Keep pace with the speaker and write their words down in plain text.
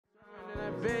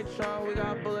big truck, we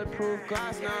got bulletproof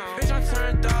glass now. Bitch, I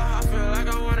turned up, I feel like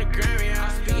I want a Grammy.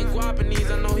 I'm speaking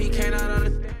Guapanese, I know he cannot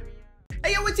understand.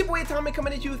 Hey yo, it's your boy Atomyc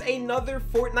coming at you with another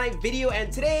Fortnite video,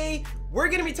 and today we're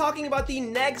gonna be talking about the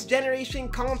next generation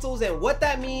consoles and what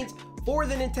that means for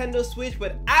the Nintendo Switch.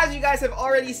 But as you guys have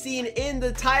already seen in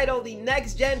the title, the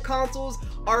next gen consoles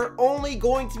are only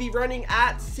going to be running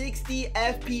at 60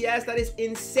 FPS. That is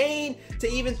insane to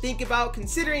even think about,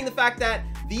 considering the fact that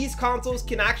these consoles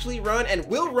can actually run and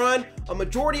will run a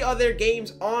majority of their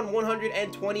games on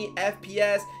 120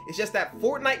 FPS. It's just that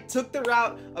Fortnite took the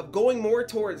route of going more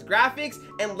towards graphics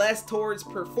and less towards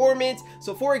performance.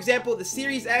 So for example, the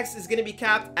Series X is going to be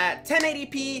capped at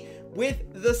 1080p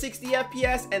with the 60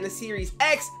 FPS, and the Series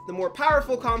X, the more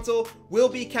powerful console, will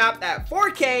be capped at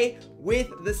 4K with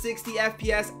the 60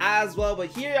 FPS as well. But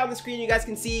here on the screen you guys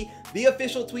can see the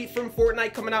official tweet from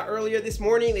Fortnite coming out earlier this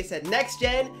morning. They said next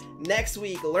gen next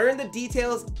week. Learn the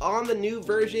details on the new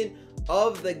version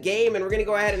of the game, and we're gonna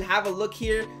go ahead and have a look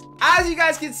here. As you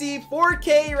guys can see,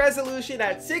 4K resolution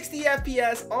at 60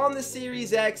 FPS on the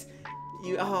Series X.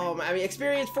 I mean,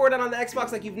 experience Fortnite on the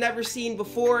Xbox like you've never seen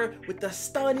before with the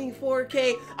stunning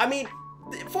 4K. I mean,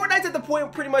 Fortnite's at the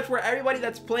point pretty much where everybody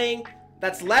that's playing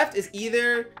that's left is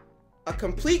either a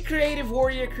complete creative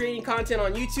warrior creating content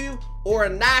on YouTube, or a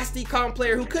nasty comp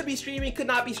player who could be streaming, could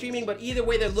not be streaming, but either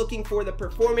way they're looking for the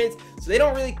performance. So they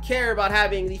don't really care about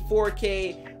having the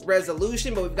 4K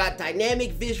resolution, but we've got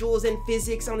dynamic visuals and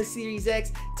physics on the Series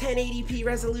X, 1080p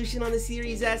resolution on the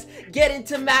Series S, get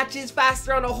into matches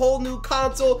faster on a whole new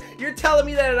console. You're telling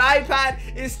me that an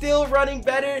iPad is still running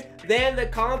better than the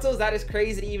consoles? That is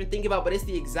crazy to even think about, but it's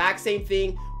the exact same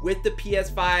thing with the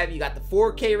PS5. You got the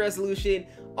 4K resolution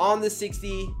on the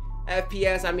 60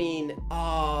 FPS. I mean,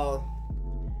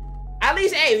 at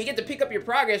least, hey, you get to pick up your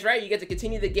progress, right? You get to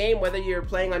continue the game, whether you're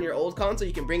playing on your old console,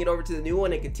 you can bring it over to the new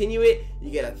one and continue it.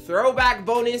 You get a throwback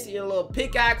bonus, you get a little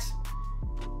pickaxe.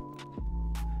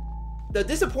 The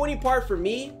disappointing part for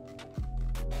me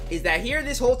is that here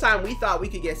this whole time we thought we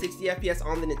could get 60 FPS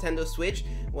on the Nintendo Switch,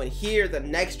 when here the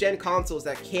next gen consoles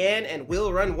that can and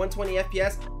will run 120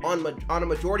 FPS on a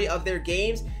majority of their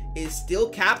games is still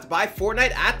capped by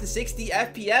Fortnite at the 60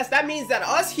 FPS. That means that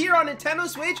us here on Nintendo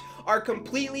Switch are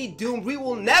completely doomed. We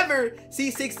will never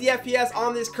see 60 FPS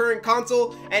on this current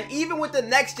console. And even with the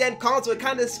next gen console, it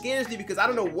kind of scares me, because I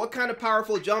don't know what kind of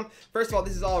powerful jump. First of all,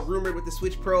 this is all rumored with the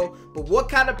Switch Pro, but what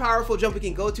kind of powerful jump we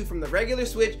can go to from the regular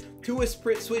Switch to a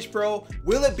Switch Pro?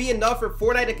 Will it be enough for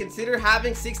Fortnite to consider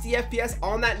having 60 FPS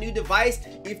on that new device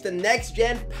if the next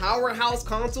gen powerhouse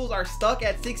consoles are stuck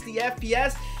at 60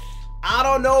 FPS? I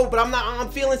don't know, but I'm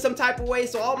feeling some type of way.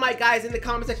 So all my guys in the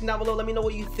comment section down below, let me know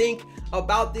what you think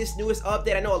about this newest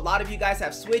update. I know a lot of you guys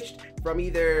have switched from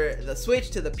either the Switch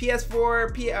to the PS4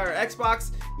 or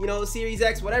Xbox, you know, the Series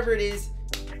X, whatever it is.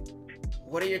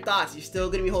 What are your thoughts? You're still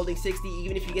gonna be holding 60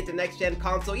 even if you get the next gen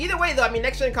console? Either way though, I mean,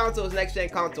 next gen console is next gen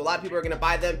console. A lot of people are gonna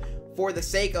buy them for the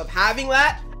sake of having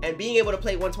that and being able to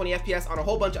play 120 FPS on a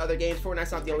whole bunch of other games.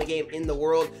 Fortnite's not the only game in the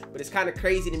world, but it's kind of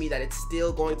crazy to me that it's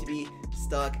still going to be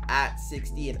stuck at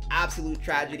 60. An absolute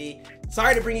tragedy.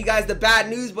 Sorry to bring you guys the bad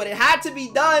news, but it had to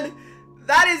be done.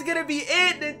 That is gonna be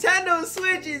it. Nintendo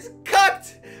Switch is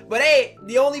cooked. But hey,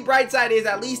 the only bright side is,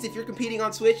 at least if you're competing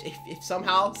on Switch, if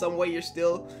somehow, some way you're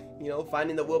still, you know,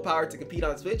 finding the willpower to compete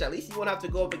on Switch, at least you won't have to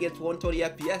go up against 120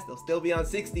 FPS. They'll still be on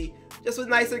 60, just with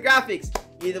nicer graphics.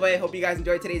 Either way, I hope you guys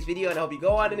enjoyed today's video, and I hope you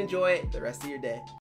go on and enjoy the rest of your day.